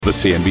The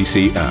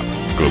CNBC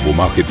app. Global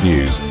market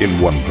news in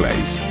one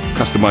place.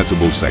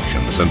 Customizable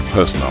sections and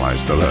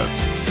personalized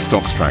alerts.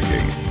 Stocks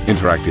tracking,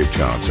 interactive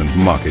charts and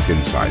market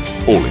insights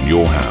all in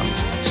your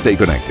hands. Stay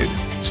connected.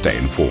 Stay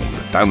informed.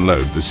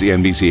 Download the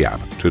CNBC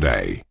app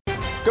today.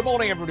 Good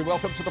morning, everybody.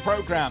 Welcome to the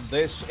program.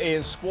 This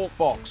is Squawk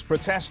Box.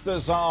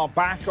 Protesters are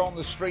back on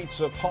the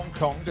streets of Hong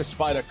Kong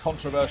despite a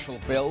controversial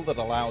bill that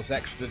allows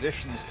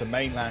extraditions to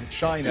mainland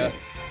China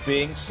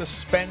being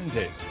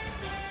suspended.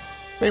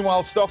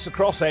 Meanwhile, stocks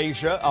across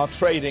Asia are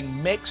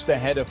trading mixed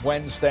ahead of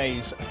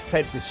Wednesday's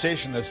Fed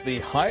decision as the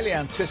highly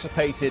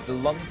anticipated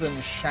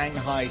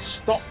London-Shanghai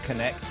Stock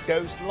Connect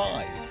goes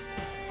live.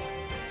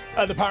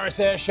 The Paris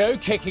Air Show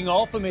kicking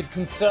off amid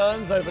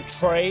concerns over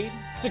trade,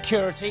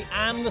 security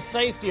and the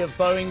safety of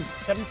Boeing's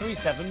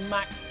 737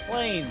 MAX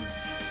planes.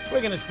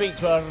 We're going to speak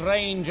to a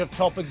range of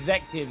top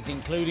executives,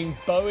 including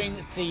Boeing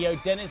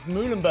CEO Dennis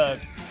Muilenburg.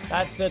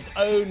 That's at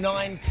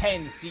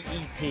 0910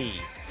 CET.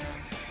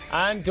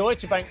 And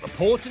Deutsche Bank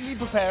reportedly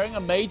preparing a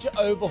major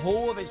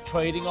overhaul of its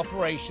trading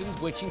operations,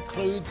 which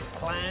includes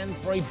plans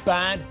for a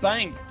bad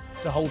bank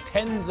to hold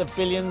tens of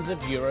billions of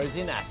euros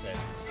in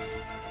assets.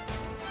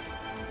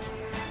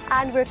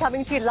 And we're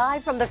coming to you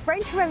live from the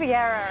French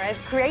Riviera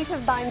as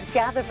creative minds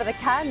gather for the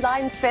Cannes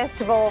Lions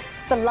Festival,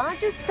 the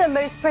largest and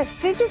most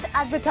prestigious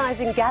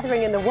advertising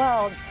gathering in the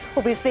world.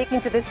 We'll be speaking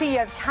to the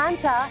CEO of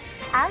Kantar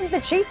and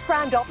the Chief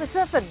Brand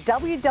Officer for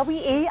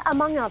WWE,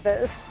 among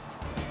others.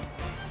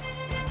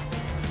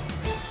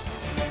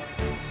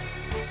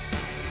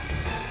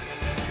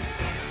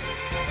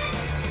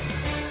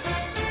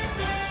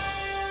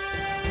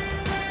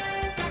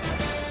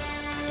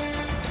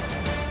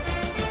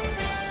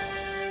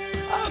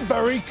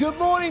 Very good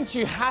morning to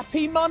you.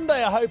 Happy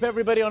Monday. I hope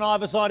everybody on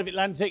either side of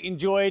Atlantic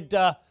enjoyed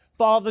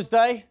Father's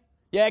Day.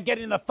 Yeah,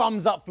 getting the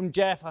thumbs up from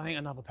Jeff. I think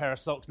another pair of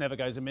socks never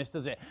goes amiss,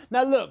 does it?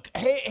 Now, look,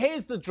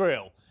 here's the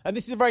drill. And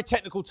this is a very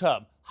technical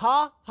term.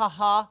 Ha, ha,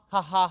 ha,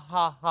 ha, ha,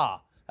 ha,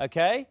 ha.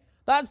 Okay?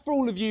 That's for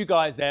all of you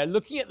guys there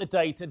looking at the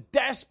data,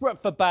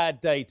 desperate for bad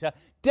data,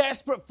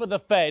 desperate for the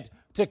Fed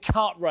to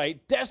cut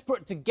rates,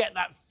 desperate to get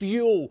that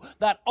fuel,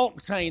 that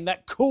octane,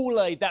 that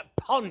Kool-Aid, that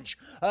punch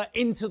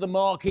into the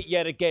market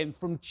yet again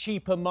from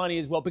cheaper money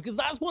as well, because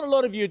that's what a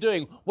lot of you are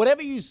doing.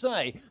 Whatever you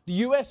say, the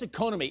US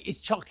economy is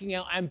chucking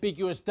out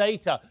ambiguous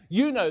data.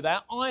 You know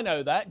that, I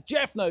know that,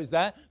 Jeff knows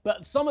that,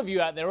 but some of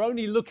you out there are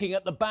only looking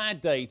at the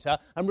bad data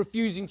and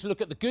refusing to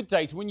look at the good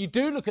data. When you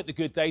do look at the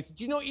good data,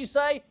 do you know what you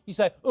say? You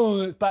say, oh,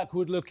 that's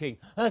backward looking.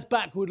 That's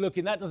backward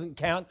looking. That doesn't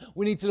count.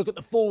 We need to look at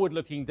the forward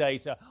looking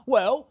data.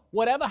 Well,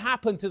 whatever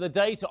happened to the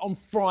data on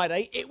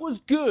Friday, it was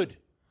good.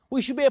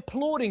 We should be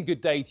applauding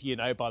good data, you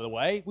know, by the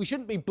way. We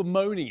shouldn't be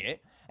bemoaning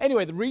it.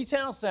 Anyway, the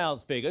retail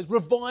sales figures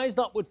revised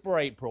upward for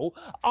April,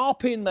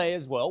 up in May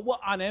as well, were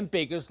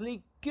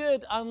unambiguously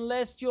good,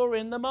 unless you're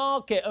in the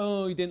market.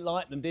 Oh, you didn't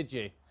like them, did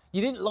you? You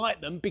didn't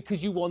like them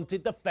because you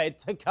wanted the Fed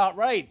to cut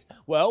rates.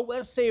 Well,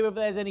 let's see if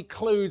there's any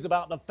clues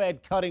about the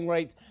Fed cutting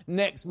rates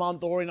next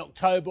month or in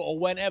October or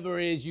whenever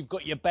it is you've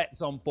got your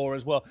bets on for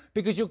as well,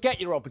 because you'll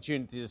get your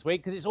opportunity this week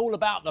because it's all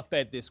about the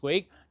Fed this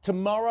week.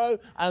 Tomorrow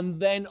and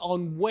then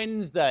on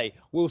Wednesday,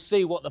 we'll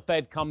see what the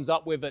Fed comes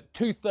up with at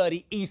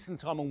 2:30 Eastern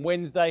time on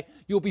Wednesday.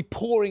 You'll be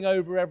poring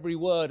over every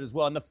word as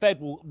well, and the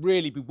Fed will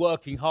really be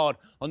working hard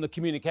on the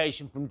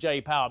communication from Jay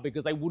Powell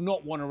because they will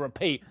not want to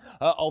repeat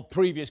of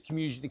previous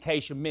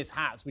communication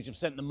mishaps which have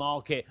sent the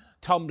market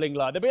tumbling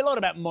low. There'll be a lot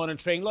about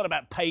monitoring, a lot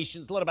about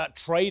patience, a lot about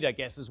trade, I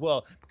guess, as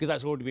well, because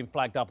that's already been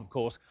flagged up, of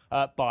course,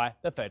 by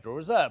the Federal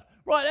Reserve.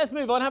 Right, let's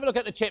move on. Have a look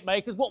at the chip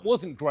makers. What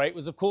wasn't great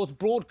was, of course,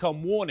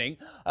 Broadcom warning.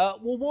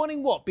 Well,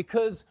 warning what?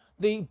 Because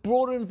the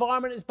broader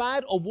environment is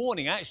bad, or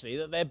warning, actually,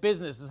 that their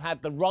business has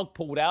had the rug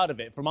pulled out of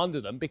it from under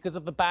them because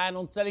of the ban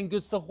on selling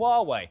goods to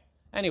Huawei.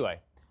 Anyway,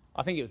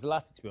 I think it was the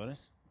latter, to be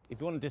honest. If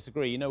you want to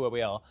disagree, you know where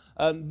we are.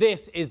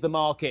 This is the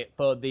market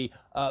for the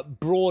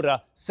broader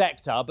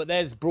sector, but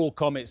there's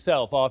Broadcom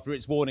itself after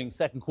its warning.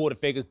 Second quarter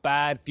figures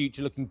bad,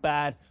 future looking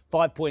bad,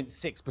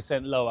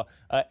 5.6% lower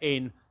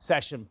in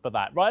session for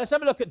that. Right, let's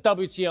have a look at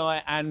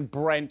WTI and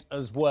Brent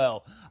as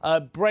well.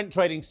 Brent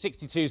trading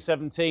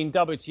 62.17,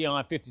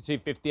 WTI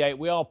 52.58.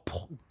 We are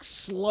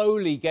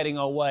slowly getting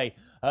our way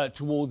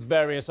towards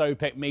various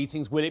OPEC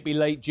meetings. Will it be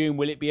late June?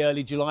 Will it be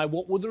early July?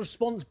 What will the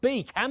response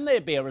be? Can there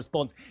be a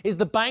response? Is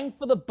the bang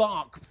for the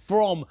buck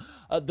from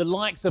the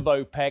likes of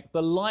OPEC,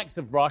 the likes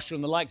of Russia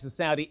and the likes of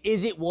Saudi,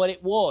 is it what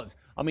it was?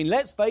 I mean,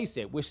 let's face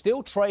it, we're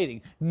still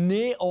trading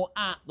near or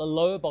at the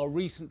low of our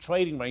recent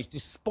trading range,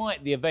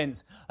 despite the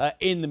events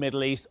in the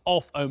Middle East,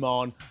 off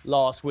Oman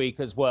last week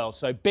as well.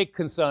 So big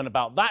concern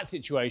about that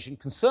situation,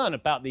 concern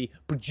about the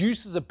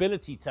producers'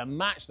 ability to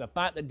match the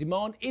fact that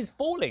demand is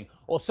falling,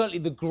 or certainly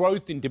the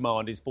growth in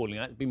demand is falling.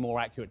 That would be more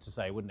accurate to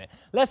say, wouldn't it?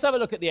 Let's have a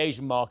look at the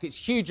Asian markets.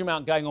 Huge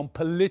amount going on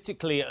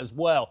politically as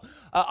well.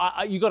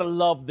 You've got to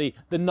love the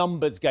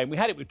numbers game. We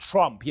had it with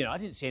Trump. You know, I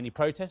didn't see any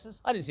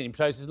protesters. I didn't see any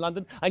protesters in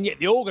London. And yet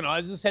the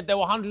organisers and said there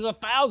were hundreds of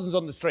thousands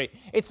on the street.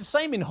 It's the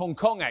same in Hong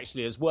Kong,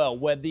 actually, as well,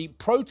 where the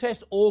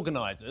protest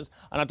organisers,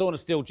 and I don't want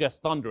to steal Jeff's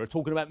thunder, are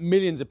talking about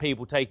millions of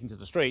people taking to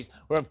the streets,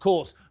 where, of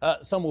course,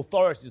 some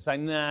authorities are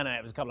saying, no,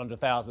 it was a couple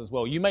 100,000 as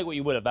well. You make what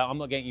you will of that. I'm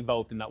not getting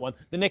involved in that one.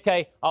 The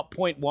Nikkei up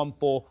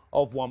 0.14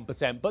 of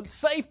 1%. But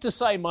safe to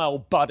say, my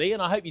old buddy,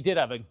 and I hope you did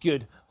have a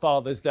good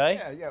Father's Day.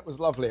 Yeah, it was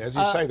lovely. As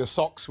you say, the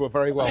socks were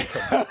very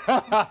welcome.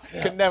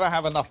 You can never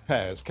have enough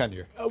pairs, can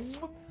you?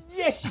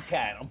 Yes, you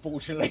can,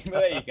 unfortunately. But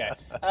there you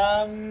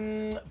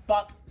go.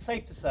 But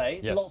safe to say,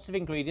 yes, lots of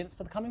ingredients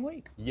for the coming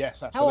week.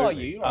 Yes, absolutely. How are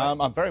you? Right.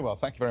 I'm very well,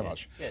 thank you very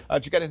much.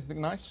 Did you get anything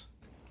nice?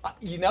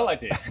 You know I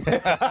did.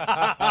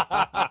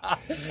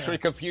 Should we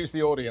confuse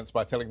the audience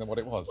by telling them what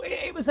it was?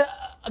 It was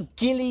a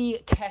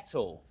gilly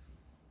kettle.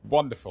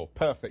 Wonderful,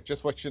 perfect,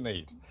 just what you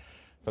need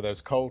for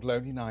those cold,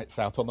 lonely nights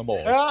out on the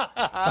moors.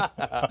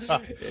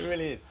 It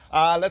really is.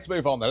 Let's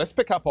move on, though. Let's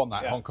pick up on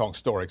that Hong Kong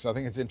story, because I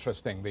think it's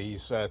interesting,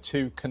 these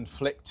two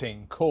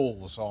conflicting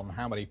calls on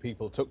how many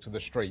people took to the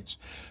streets.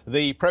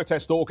 The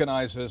protest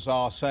organisers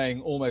are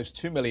saying almost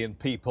 2 million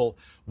people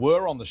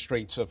were on the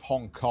streets of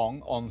Hong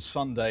Kong on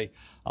Sunday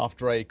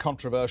after a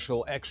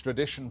controversial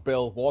extradition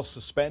bill was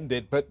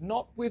suspended but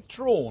not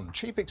withdrawn.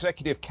 Chief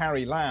Executive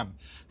Carrie Lam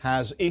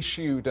has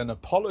issued an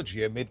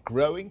apology amid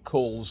growing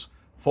calls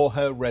for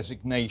her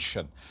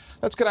resignation.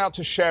 Let's get out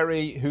to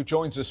Sherry, who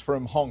joins us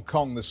from Hong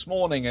Kong this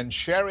morning. And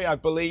Sherry, I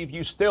believe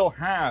you still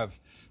have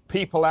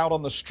people out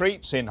on the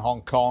streets in Hong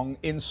Kong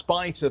in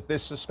spite of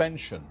this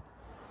suspension.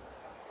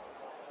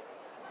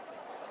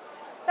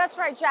 That's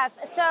right, Jeff.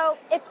 So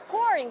it's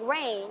pouring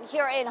rain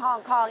here in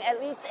Hong Kong,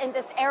 at least in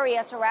this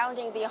area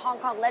surrounding the Hong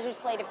Kong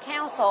Legislative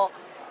Council.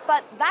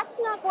 But that's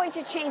not going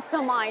to change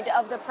the mind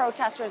of the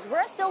protesters.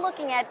 We're still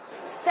looking at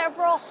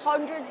several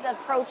hundreds of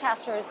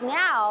protesters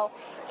now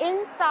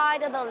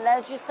inside of the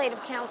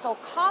Legislative Council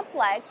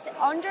complex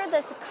under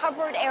this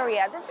covered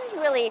area. This is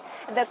really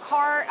the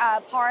car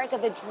park,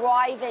 the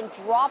drive-in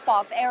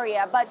drop-off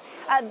area. But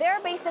they're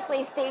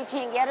basically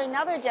staging yet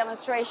another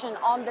demonstration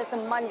on this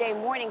Monday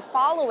morning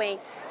following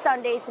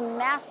Sunday's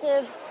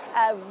massive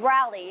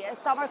rally.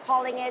 Some are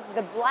calling it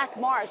the Black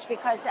March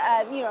because,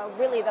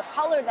 really the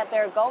color that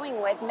they're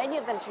going with, many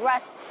of them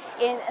dressed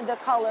in the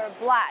color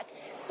black.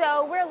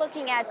 So we're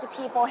looking at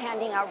people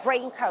handing out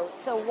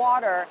raincoats,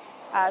 water,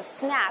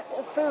 snack,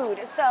 food.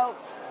 So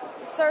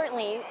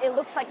certainly it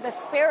looks like the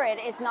spirit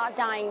is not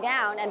dying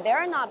down, and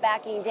they're not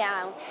backing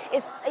down.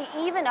 It's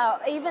even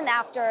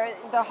after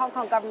the Hong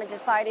Kong government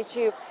decided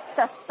to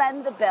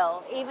suspend the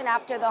bill, even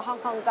after the Hong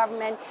Kong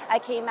government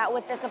came out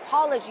with this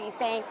apology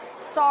saying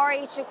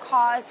sorry to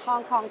cause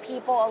Hong Kong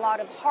people a lot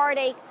of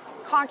heartache,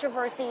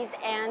 controversies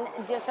and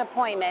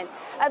disappointment.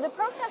 The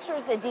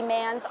protesters'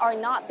 demands are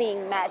not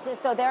being met,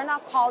 so they're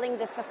not calling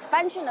the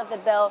suspension of the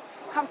bill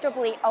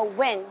comfortably a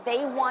win.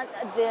 They want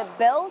the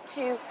bill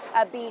to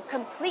be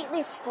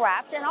completely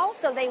scrapped, and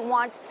also they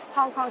want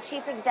Hong Kong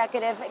Chief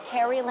Executive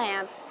Carrie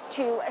Lam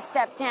to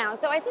step down.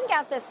 So I think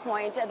at this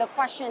point, the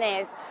question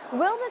is,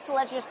 will this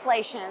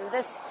legislation,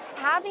 this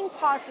having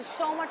caused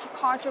so much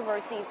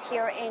controversies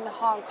here in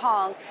Hong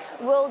Kong,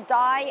 will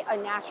die a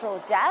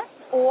natural death?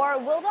 Or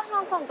will the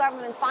Hong Kong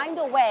government find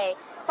a way,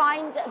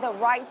 find the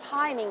right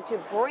timing to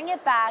bring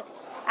it back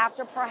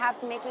after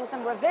perhaps making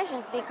some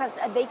revisions, because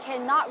they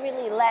cannot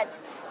really let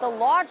the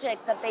logic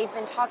that they've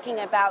been talking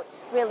about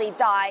really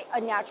die a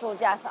natural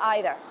death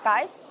either.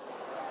 Guys?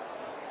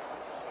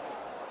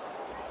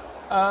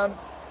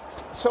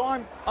 So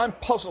I'm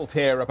puzzled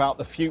here about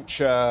the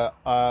future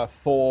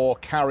for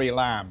Carrie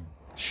Lam,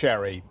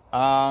 Sherry.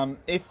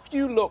 If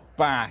you look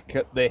back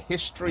at the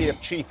history of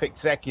chief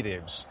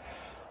executives,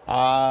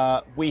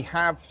 we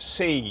have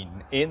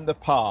seen in the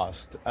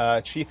past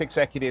chief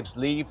executives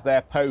leave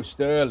their post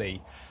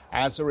early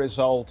as a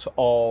result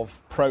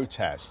of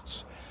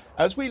protests.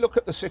 As we look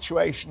at the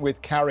situation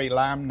with Carrie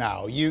Lam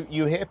now,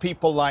 you hear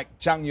people like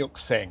Zhang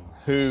Yuxing,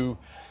 who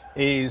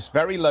is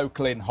very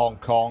local in Hong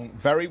Kong,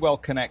 very well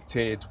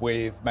connected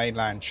with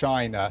mainland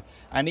China,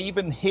 and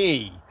even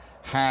he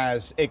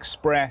has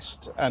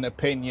expressed an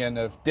opinion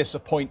of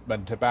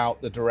disappointment about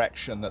the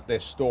direction that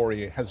this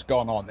story has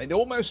gone on. It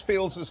almost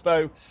feels as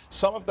though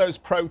some of those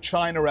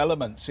pro-China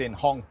elements in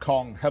Hong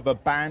Kong have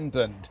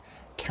abandoned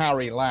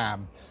Carrie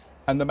Lam,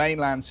 and the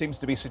mainland seems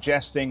to be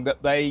suggesting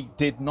that they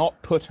did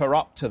not put her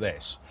up to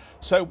this.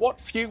 So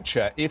what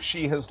future if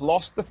she has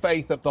lost the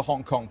faith of the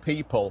Hong Kong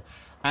people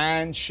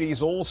and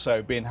she's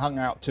also been hung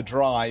out to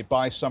dry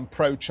by some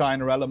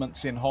pro-China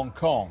elements in Hong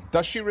Kong?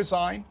 Does she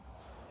resign?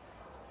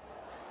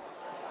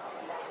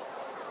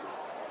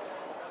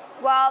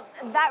 Well,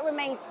 that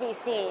remains to be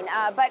seen,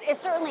 but it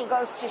certainly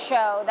goes to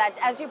show that,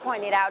 as you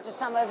pointed out, to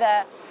some of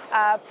the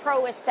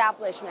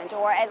pro-establishment,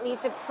 or at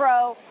least a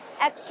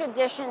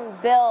pro-extradition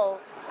bill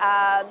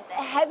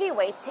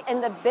heavyweights in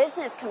the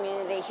business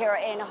community here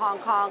in Hong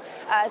Kong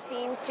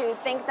seem to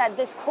think that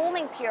this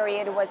cooling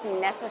period was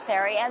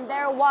necessary, and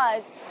there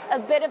was a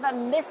bit of a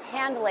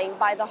mishandling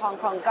by the Hong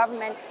Kong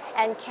government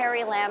and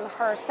Carrie Lam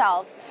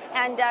herself.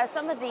 And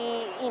some of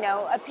the,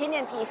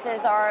 opinion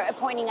pieces are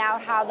pointing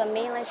out how the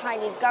mainland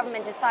Chinese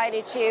government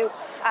decided to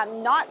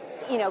not,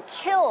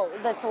 kill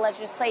this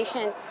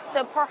legislation.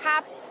 So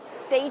perhaps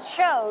they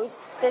chose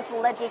this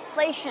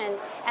legislation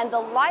and the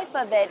life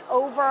of it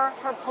over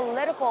her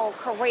political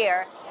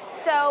career.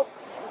 So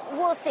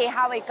we'll see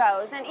how it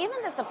goes. And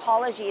even this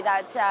apology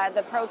that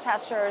the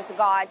protesters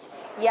got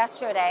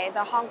yesterday,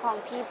 the Hong Kong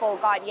people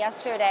got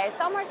yesterday,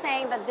 some are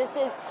saying that this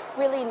is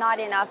really not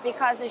enough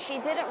because she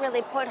didn't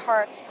really put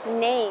her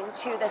name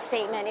to the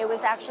statement. It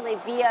was actually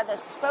via the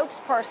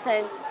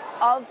spokesperson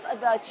of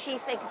the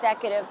chief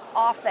executive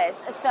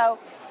office. So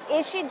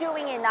is she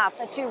doing enough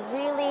to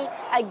really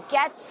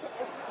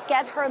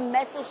get her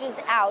messages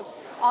out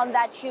on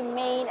that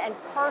humane and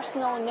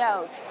personal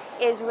note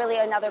is really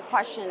another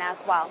question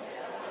as well.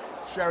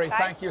 Sherry,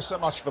 thank you so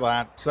much for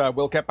that.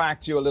 We'll get back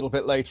to you a little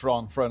bit later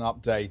on for an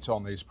update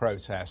on these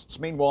protests.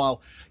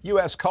 Meanwhile,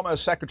 US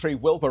Commerce Secretary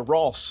Wilbur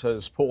Ross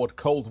has poured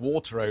cold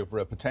water over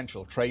a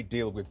potential trade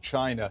deal with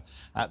China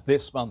at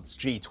this month's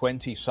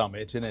G20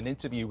 summit. In an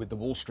interview with the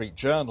Wall Street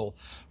Journal,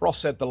 Ross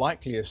said the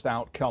likeliest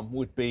outcome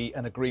would be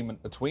an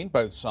agreement between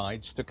both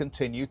sides to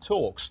continue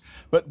talks,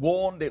 but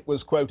warned it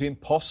was, quote,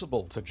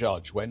 impossible to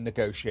judge when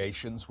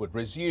negotiations would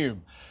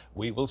resume.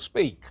 We will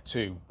speak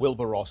to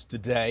Wilbur Ross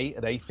today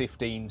at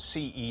 8:15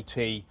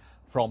 CET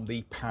from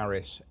the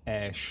Paris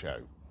Air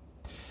Show.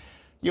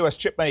 US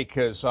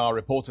chipmakers are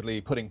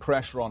reportedly putting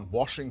pressure on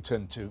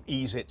Washington to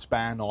ease its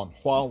ban on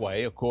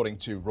Huawei. According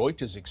to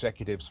Reuters,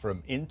 executives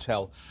from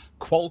Intel,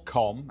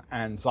 Qualcomm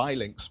and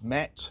Xilinx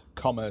met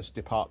Commerce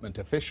Department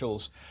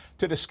officials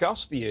to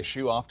discuss the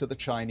issue after the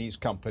Chinese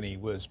company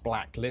was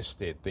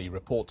blacklisted. The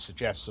report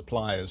suggests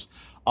suppliers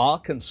are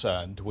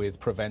concerned with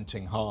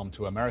preventing harm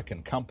to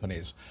American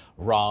companies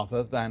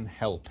rather than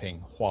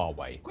helping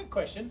Huawei. Quick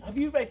question. Have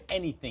you read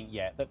anything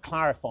yet that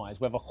clarifies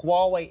whether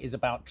Huawei is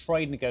about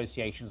trade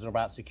negotiations or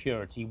about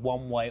security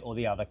one way or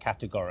the other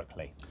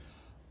categorically?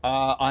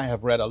 I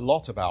have read a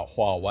lot about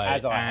Huawei,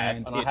 As I have,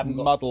 and and I it haven't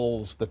got-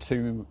 muddles the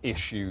two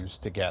issues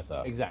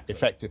together. Exactly.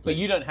 Effectively.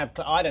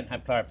 But I don't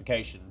have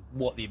clarification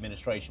what the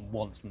administration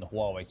wants from the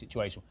Huawei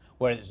situation,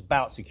 whether it's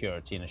about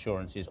security and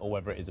assurances or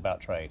whether it is about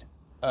trade.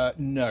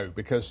 No,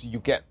 because you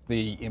get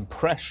the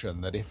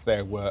impression that if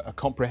there were a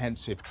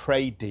comprehensive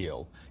trade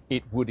deal,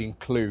 it would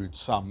include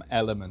some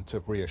element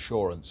of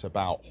reassurance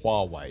about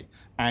Huawei.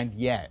 And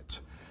yet,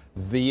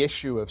 the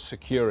issue of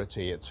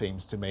security, it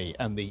seems to me,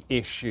 and the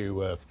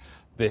issue of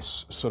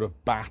this sort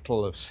of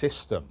battle of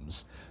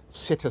systems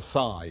sit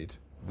aside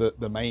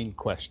the main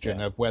question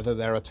of whether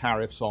there are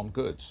tariffs on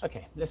goods.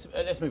 Okay,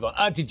 let's move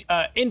on.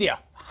 India,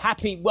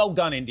 well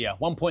done, India.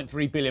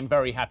 1.3 billion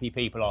very happy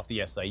people after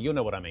yesterday. You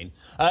know what I mean.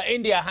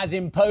 India has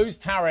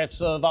imposed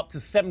tariffs of up to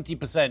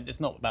 70%. It's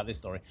not about this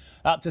story.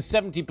 Up to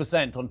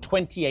 70% on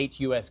 28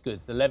 US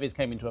goods. The levies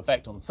came into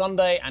effect on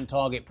Sunday and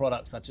target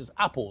products such as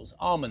apples,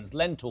 almonds,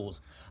 lentils,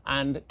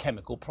 and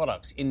chemical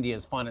products.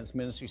 India's finance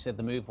ministry said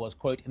the move was,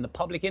 quote, in the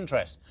public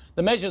interest.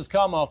 The measures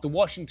come after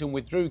Washington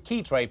withdrew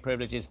key trade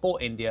privileges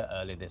for India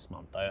earlier this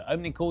month.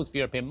 Opening calls for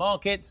European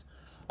markets,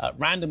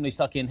 randomly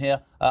stuck in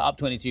here, up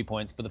 22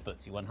 points for the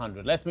FTSE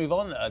 100. Let's move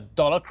on.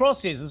 Dollar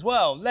crosses as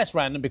well. Less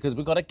random because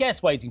we've got a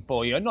guest waiting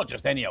for you. And not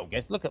just any old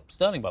guest. Look at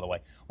sterling, by the way.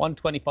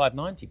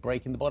 125.90,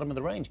 breaking the bottom of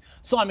the range.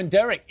 Simon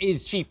Derrick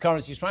is Chief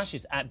Currency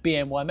Strategist at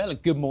BNY Mellon.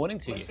 Good morning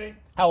to you. Steve.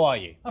 How are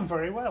you? I'm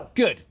very well.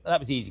 Good. That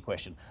was the easy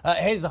question.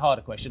 Here's the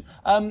harder question.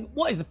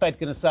 What is the Fed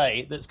going to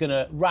say that's going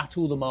to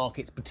rattle the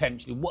markets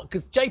potentially?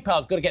 Because Jay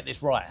Powell's got to get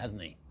this right,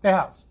 hasn't he? It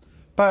has.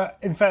 But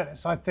in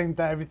fairness, I think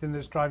that everything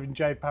that's driving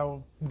Jay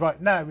Powell right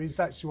now is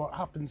actually what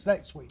happens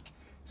next week.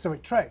 It's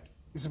about trade.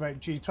 It's about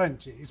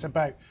G20. It's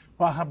about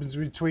what happens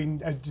between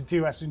the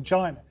US and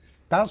China.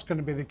 That's going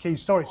to be the key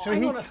story. So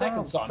hang on a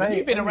second, Simon.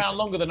 You've been around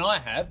longer than I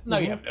have. No,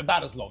 you haven't.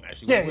 About as long,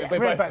 actually.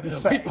 We're about the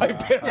same. We've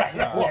both been around.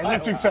 Yeah,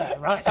 let's be fair,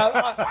 right?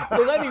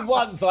 There's only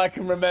once I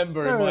can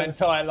remember in my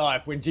entire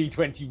life when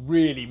G20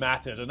 really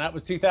mattered, and that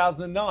was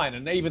 2009.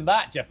 And even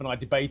that, Jeff and I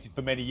debated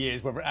for many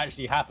years whether it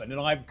actually happened. And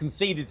I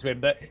conceded to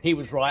him that he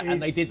was right, and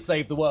they did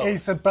save the world.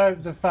 It's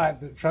about the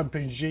fact that Trump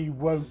and Xi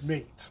won't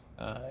meet.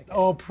 Okay.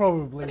 Or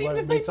probably But even won't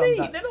if they meet on meet,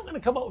 that. they're not going to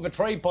come up with a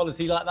trade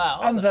policy like that,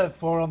 are And they?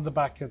 therefore, on the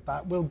back of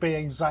that, will be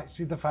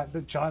exactly the fact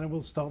that China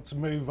will start to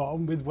move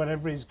on with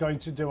whatever it's going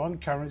to do on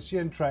currency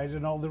and trade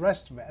and all the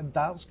rest of it. And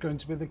that's going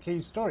to be the key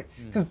story.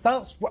 Because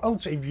that's what,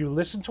 ultimately, if you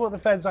listen to what the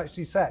Fed's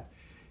actually said,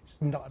 it's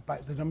not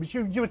about the numbers.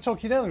 You were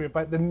talking earlier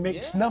about the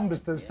mixed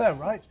numbers that's there,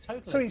 right?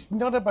 Totally. So it's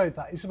not about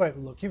that. It's about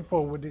looking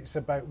forward. It's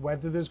about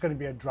whether there's going to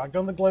be a drag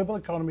on the global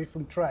economy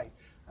from trade.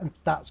 And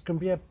that's going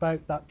to be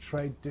about that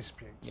trade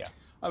dispute. Yeah.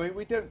 I mean,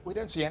 we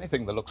don't see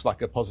anything that looks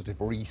like a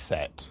positive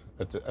reset,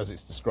 as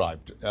it's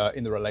described,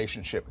 in the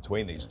relationship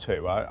between these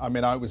two. I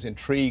mean, I was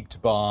intrigued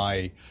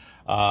by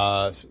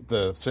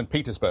the St.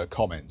 Petersburg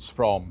comments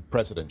from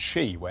President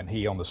Xi when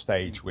he, on the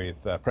stage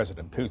with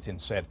President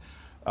Putin, said,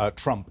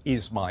 Trump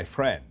is my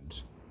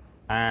friend.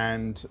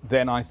 And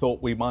then I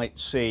thought we might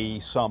see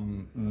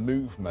some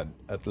movement,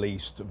 at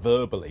least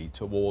verbally,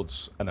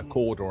 towards an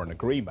accord or an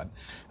agreement.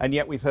 And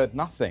yet we've heard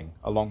nothing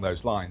along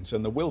those lines.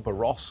 And the Wilbur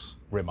Ross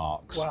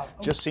remarks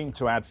just seem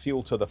to add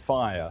fuel to the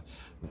fire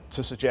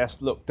to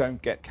suggest, look, don't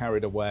get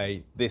carried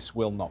away. This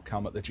will not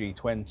come at the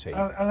G20.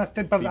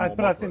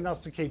 I think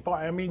that's the key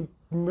point. I mean,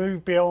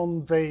 move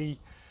beyond the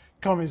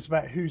comments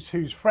about who's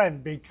whose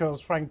friend, because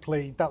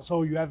frankly, that's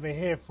all you ever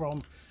hear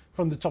from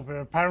the top of it.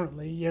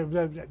 Apparently,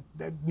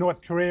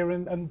 North Korea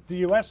and the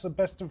US are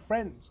best of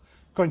friends,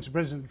 according to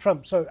President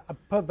Trump. So I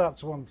put that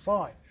to one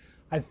side.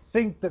 I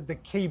think that the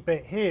key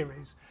bit here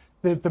is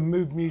the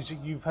mood music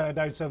you've heard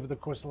out over the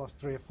course of the last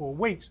 3 or 4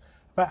 weeks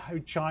about how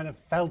China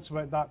felt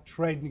about that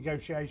trade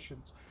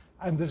negotiations.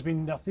 And there's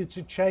been nothing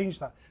to change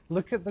that.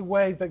 Look at the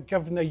way that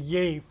Governor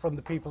Yi from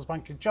the People's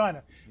Bank of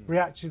China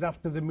reacted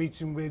after the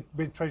meeting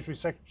with Treasury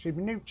Secretary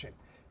Mnuchin.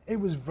 It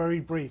was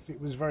very brief.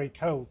 It was very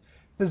cold.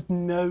 There's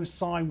no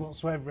sign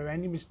whatsoever of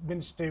any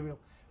ministerial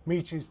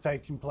meetings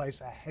taking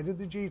place ahead of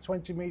the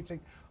G20 meeting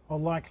or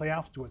likely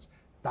afterwards.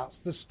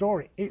 That's the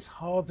story. It's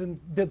hardened.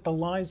 The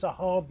lines are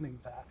hardening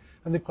there.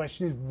 And the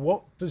question is,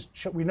 what does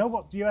we know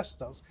what the US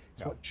does?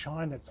 It's what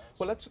China does.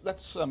 Well,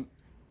 let's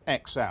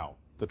X out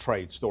the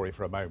trade story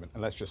for a moment,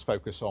 and let's just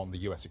focus on the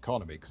US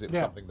economy, because it was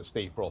something that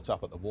Steve brought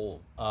up at the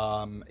wall.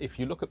 If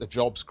you look at the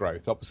jobs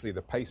growth, obviously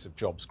the pace of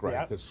jobs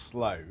growth has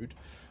slowed.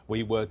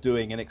 We were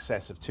doing in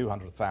excess of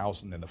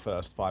 200,000 in the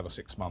first 5 or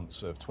 6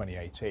 months of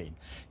 2018.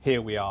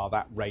 Here we are,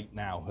 that rate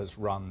now has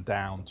run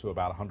down to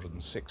about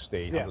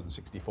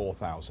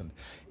 164,000.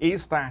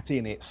 Is that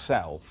in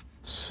itself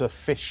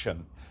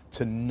sufficient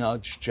to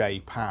nudge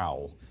Jay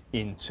Powell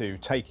into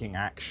taking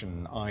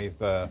action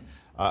either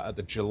at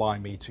the July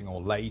meeting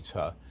or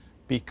later,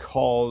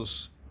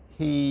 because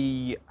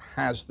he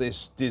has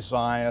this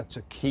desire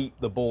to keep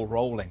the ball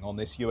rolling on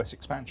this US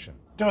expansion?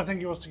 Do I think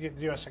he wants to get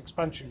the US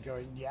expansion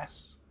going?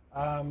 Yes.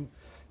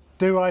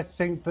 Do I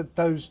think that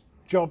those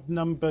job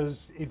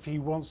numbers, if he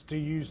wants to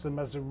use them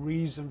as a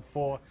reason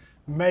for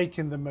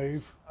making the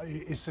move,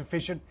 is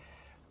sufficient?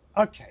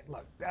 Okay,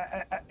 look,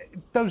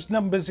 those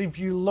numbers, if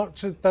you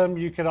looked at them,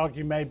 you could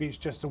argue maybe it's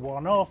just a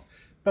one-off.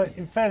 But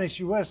in fairness,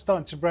 you were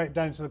starting to break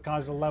down to the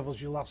kinds of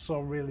levels you last saw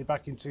really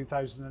back in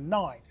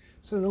 2009.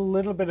 So there's a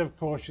little bit of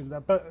caution there.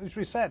 But as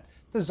we said,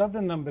 there's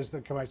other numbers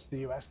that come out of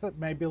the US that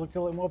maybe look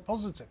a little more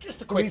positive.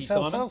 Just a quickie,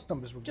 Simon. Sales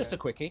numbers Just a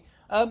quickie.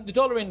 The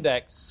dollar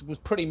index was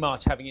pretty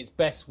much having its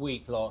best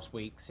week last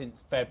week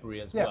since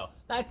February as well.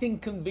 That's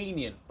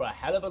inconvenient for a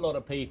hell of a lot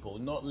of people,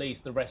 not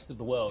least the rest of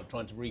the world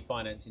trying to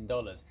refinance in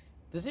dollars.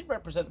 Does it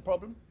represent a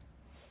problem?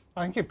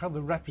 I think it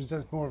probably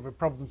represents more of a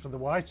problem for the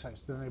White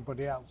House than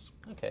anybody else.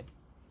 Okay.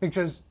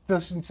 Because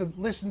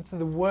listen to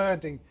the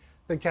wording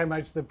that came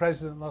out of the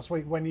president last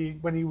week when he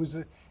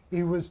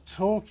was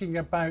talking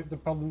about the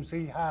problems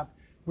he had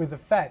with the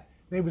Fed.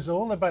 And it was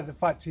all about the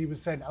fact he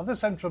was saying other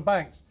central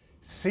banks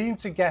seem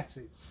to get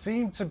it,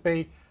 seem to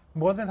be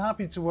more than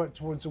happy to work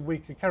towards a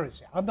weaker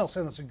currency. I'm not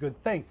saying that's a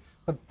good thing,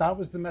 but that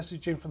was the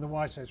messaging from the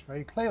White House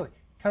very clearly.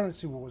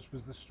 Currency wars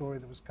was the story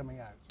that was coming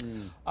out.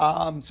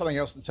 Something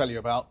else to tell you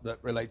about that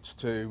relates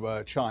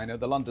to China.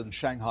 The London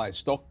Shanghai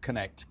Stock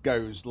Connect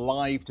goes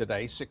live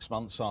today, 6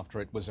 months after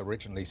it was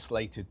originally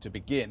slated to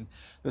begin.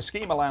 The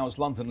scheme allows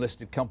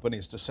London-listed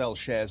companies to sell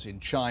shares in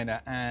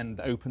China and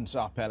opens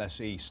up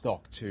LSE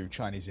stock to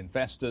Chinese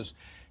investors.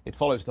 It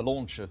follows the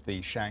launch of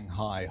the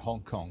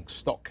Shanghai-Hong Kong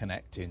Stock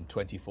Connect in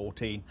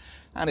 2014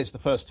 and is the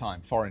first time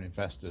foreign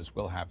investors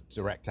will have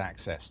direct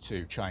access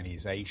to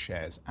Chinese A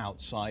shares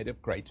outside of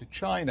Greater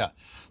China.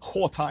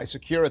 Huatai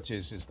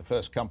Securities is the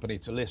first company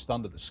to list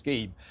under the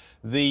scheme.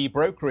 The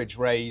brokerage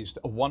raised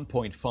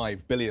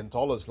 $1.5 billion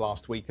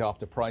last week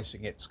after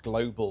pricing its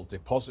global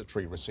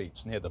depository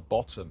receipts near the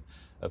bottom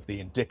of the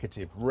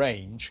indicative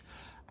range.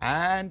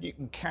 And you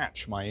can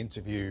catch my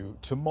interview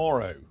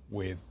tomorrow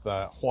with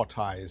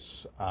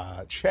Huatai's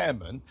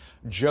chairman,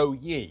 Zhou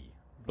Yi.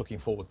 Looking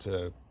forward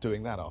to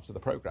doing that after the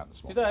programme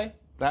this morning. Today?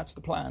 That's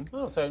the plan.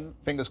 Oh, so...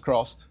 Fingers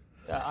crossed.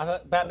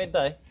 About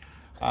midday?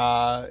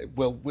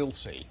 We'll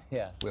see.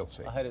 Yeah. We'll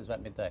see. I heard it was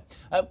about midday.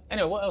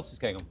 Anyway, what else is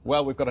going on?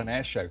 Well, we've got an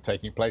air show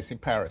taking place in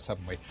Paris,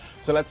 haven't we?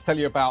 So let's tell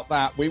you about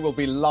that. We will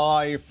be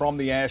live from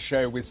the air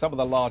show with some of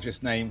the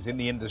largest names in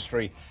the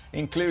industry,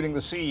 including the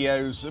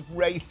CEOs of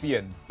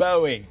Raytheon,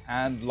 Boeing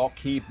and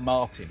Lockheed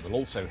Martin. We'll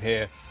also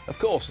hear, of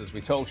course, as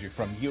we told you,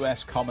 from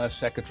US Commerce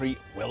Secretary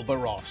Wilbur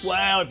Ross.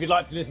 Wow, if you'd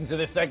like to listen to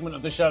this segment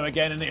of the show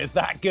again and it is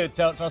that good,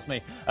 trust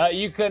me,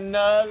 you can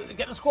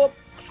get the Squawk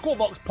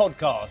Box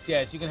podcast.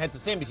 Yes, you can head to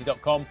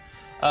cnbc.com,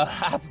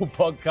 Apple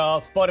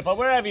Podcasts, Spotify,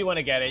 wherever you want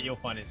to get it, you'll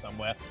find it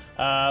somewhere.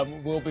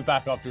 We'll be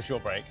back after a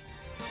short break.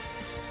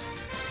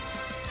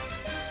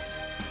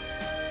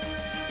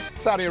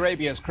 Saudi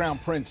Arabia's Crown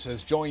Prince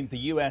has joined the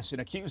US in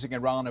accusing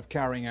Iran of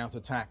carrying out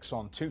attacks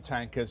on 2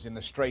 tankers in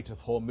the Strait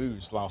of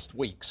Hormuz last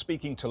week.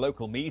 Speaking to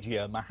local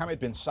media, Mohammed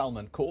bin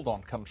Salman called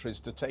on countries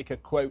to take a,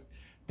 quote,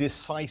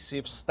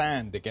 decisive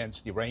stand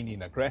against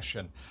Iranian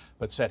aggression,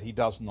 but said he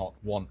does not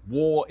want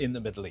war in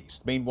the Middle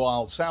East.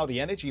 Meanwhile,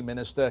 Saudi Energy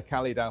Minister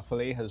Khalid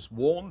Al-Falih has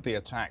warned the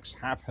attacks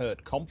have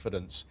hurt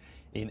confidence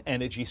in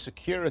energy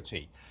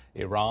security.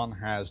 Iran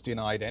has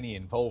denied any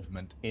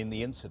involvement in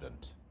the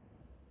incident.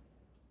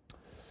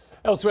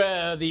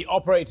 Elsewhere, the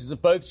operators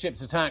of both ships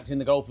attacked in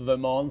the Gulf of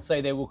Oman say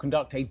they will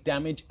conduct a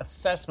damage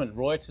assessment.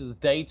 Reuters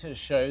data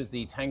shows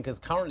the tankers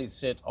currently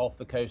sit off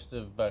the coast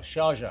of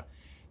Sharjah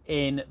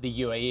in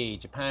the UAE.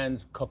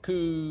 Japan's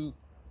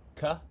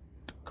Kokuka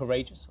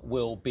Courageous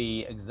will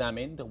be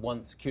examined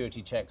once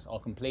security checks are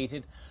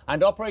completed,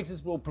 and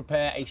operators will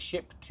prepare a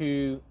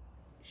ship-to-ship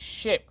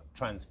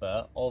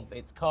transfer of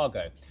its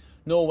cargo.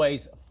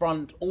 Norway's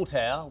Front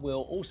Altair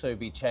will also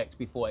be checked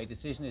before a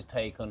decision is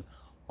taken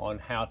on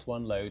how to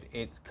unload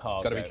its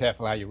cargo. Got to be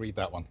careful how you read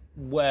that one.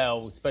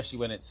 Well, especially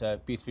when it's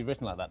beautifully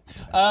written like that.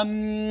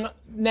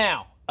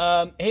 Now,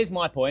 here's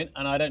my point,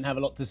 and I don't have a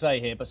lot to say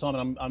here, but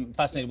Simon, I'm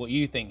fascinated what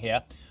you think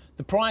here.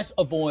 The price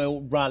of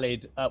oil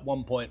rallied at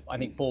one point, I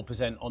think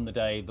 4% on the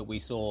day that we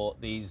saw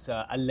these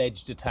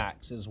alleged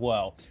attacks as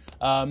well.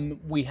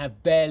 We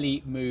have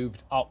barely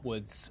moved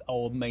upwards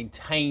or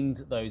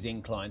maintained those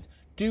inclines.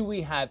 Do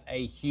we have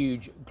a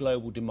huge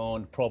global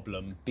demand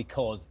problem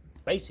because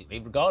basically,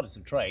 regardless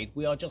of trade,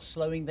 we are just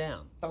slowing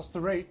down? That's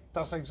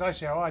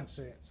exactly how I'd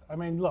see it. I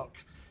mean, look,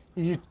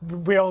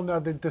 we all know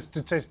the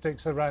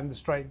statistics around the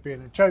Strait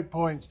being a choke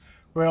point.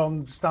 We all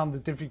understand the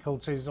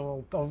difficulties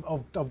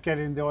of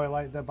getting the oil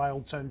out there by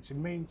alternative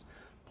means,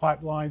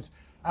 pipelines.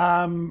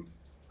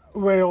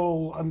 We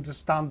all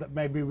understand that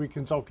maybe we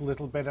can talk a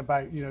little bit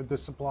about, the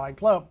supply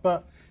glut,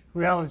 but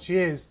reality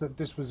is that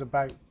this was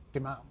about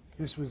demand.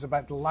 This was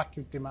about the lack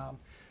of demand.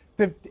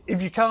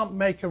 If you can't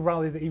make a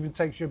rally that even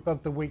takes you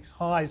above the week's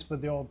highs for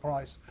the oil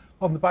price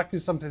on the back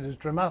of something as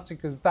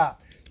dramatic as that,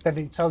 then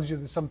it tells you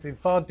that something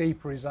far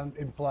deeper is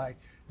in play,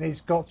 and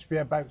it's got to be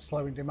about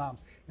slowing demand.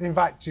 And in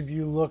fact, if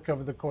you look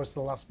over the course of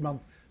the last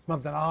month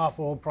and a half,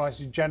 oil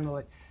prices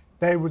generally,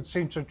 they would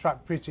seem to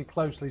track pretty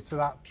closely to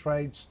that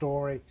trade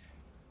story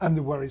and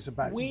the worries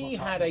about We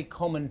had a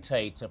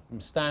commentator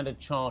from Standard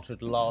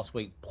Chartered last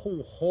week,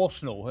 Paul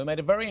Horsnell, who made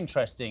a very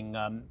interesting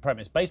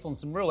premise based on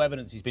some real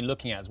evidence he's been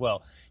looking at as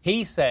well.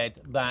 He said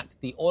that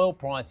the oil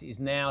price is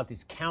now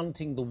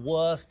discounting the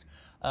worst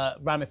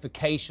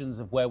ramifications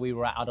of where we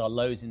were at our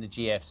lows in the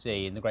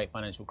GFC, in the Great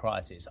Financial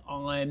Crisis.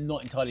 I'm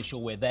not entirely sure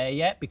we're there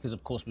yet because,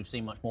 of course, we've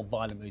seen much more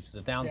violent moves to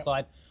the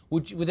downside.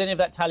 Yep. Would any of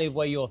that tally of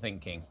where you're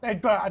thinking?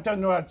 But I don't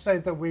know. I'd say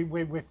that we're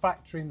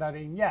factoring that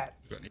in yet.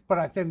 But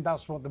I think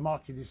that's what the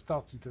market is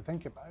starting to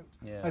think about.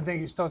 Yeah. I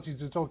think it's starting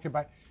to talk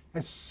about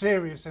a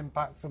serious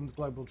impact from the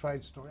global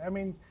trade story. I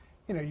mean,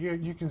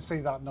 you can see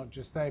that not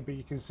just there, but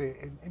you can see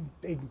it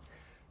in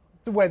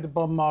the way the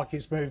bond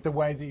market's moved, the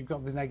way that you've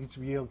got the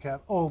negative yield curve,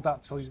 all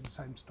that tells you the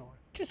same story.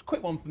 Just a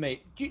quick one for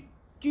me. Do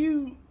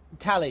you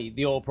tally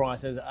the oil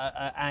price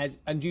as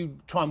and do you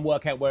try and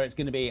work out where it's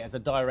going to be as a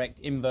direct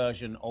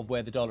inversion of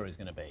where the dollar is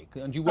going to be?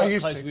 And do you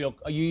work closely with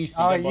are you used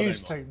to? I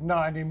used to,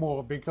 not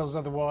anymore, because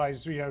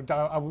otherwise,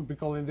 I wouldn't be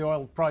calling the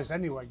oil price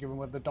anyway, given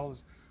what the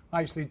dollar's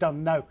actually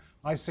done. No,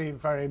 I see it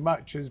very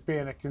much as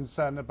being a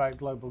concern about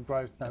global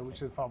growth now,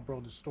 which is a far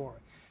broader story.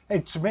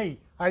 To me,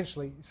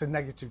 actually, it's a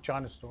negative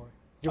China story.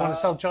 You want to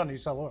sell China, you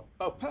sell oil.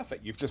 Oh,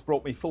 perfect. You've just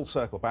brought me full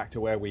circle back to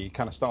where we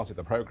kind of started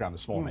the programme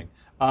this morning.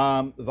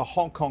 The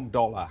Hong Kong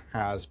dollar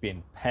has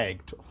been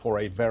pegged for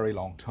a very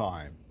long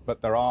time,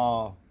 but there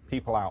are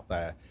people out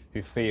there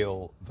who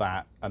feel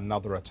that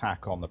another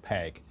attack on the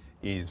peg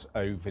is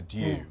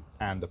overdue,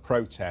 and the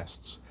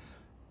protests,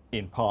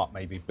 in part,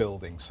 may be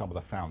building some of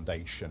the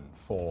foundation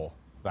for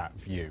that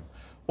view.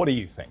 What do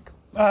you think?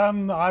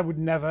 I would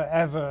never,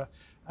 ever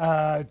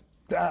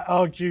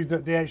argue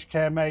that the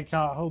HKMA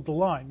can't hold the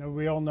line.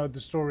 We all know the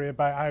story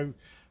about how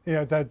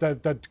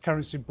the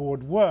currency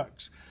board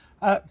works.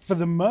 For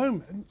the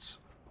moment,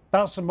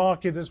 that's a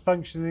market that's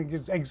functioning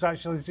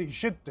exactly as it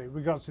should do.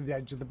 We got to the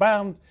edge of the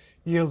band,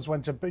 yields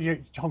went up,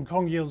 Hong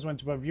Kong yields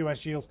went above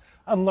US yields,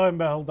 and lo and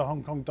behold, the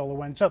Hong Kong dollar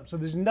went up. So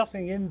there's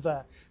nothing in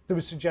there that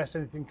would suggest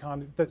anything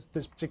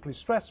that's particularly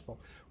stressful.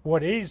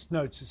 What is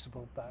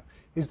noticeable, though,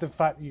 is the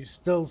fact that you're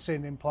still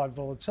seeing implied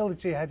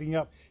volatility heading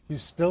up. You're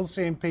still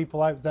seeing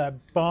people out there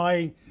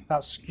buying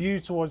that skew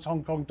towards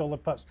Hong Kong dollar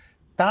puts.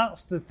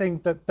 That's the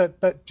thing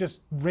that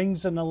just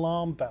rings an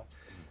alarm bell.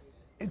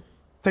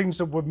 Things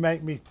that would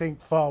make me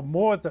think far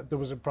more that there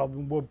was a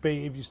problem would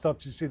be if you start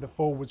to see the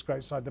forwards go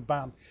outside the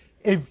band.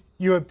 If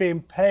you were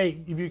being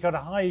paid, if you got a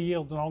higher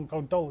yield in Hong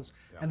Kong dollars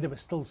and they were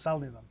still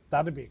selling them,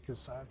 that'd be a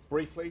concern.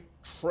 Briefly,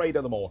 trade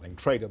of the morning,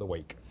 trade of the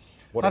week.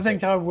 I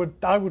think I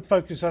would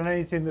focus on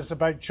anything that's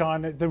about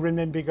China. The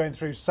renminbi going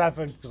through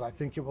 7, because I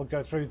think it will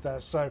go through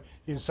there. So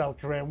you can sell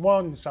Korean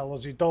won, you can sell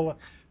Aussie dollar,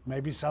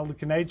 maybe sell the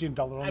Canadian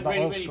dollar on that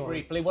whole really story.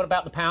 Briefly, what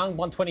about the pound?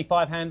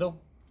 125 handle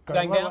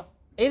going down?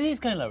 It is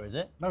going lower, is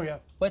it? Oh yeah.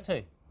 Where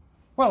to?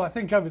 Well, I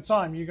think over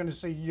time you're going to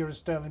see euro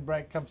sterling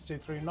break comfortably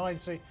through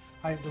 90.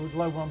 I think the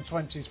low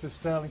 120s for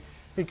sterling,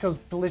 because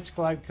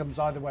political outcomes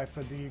either way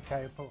for the UK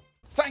are poor.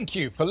 Thank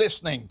you for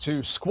listening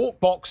to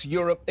Squawk Box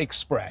Europe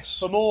Express.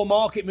 For more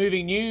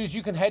market-moving news,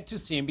 you can head to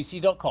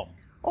cnbc.com.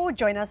 Or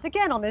join us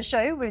again on the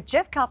show with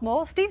Jeff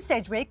Cutmore, Steve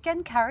Sedgwick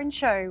and Karen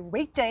Cho,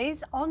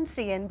 weekdays on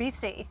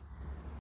CNBC.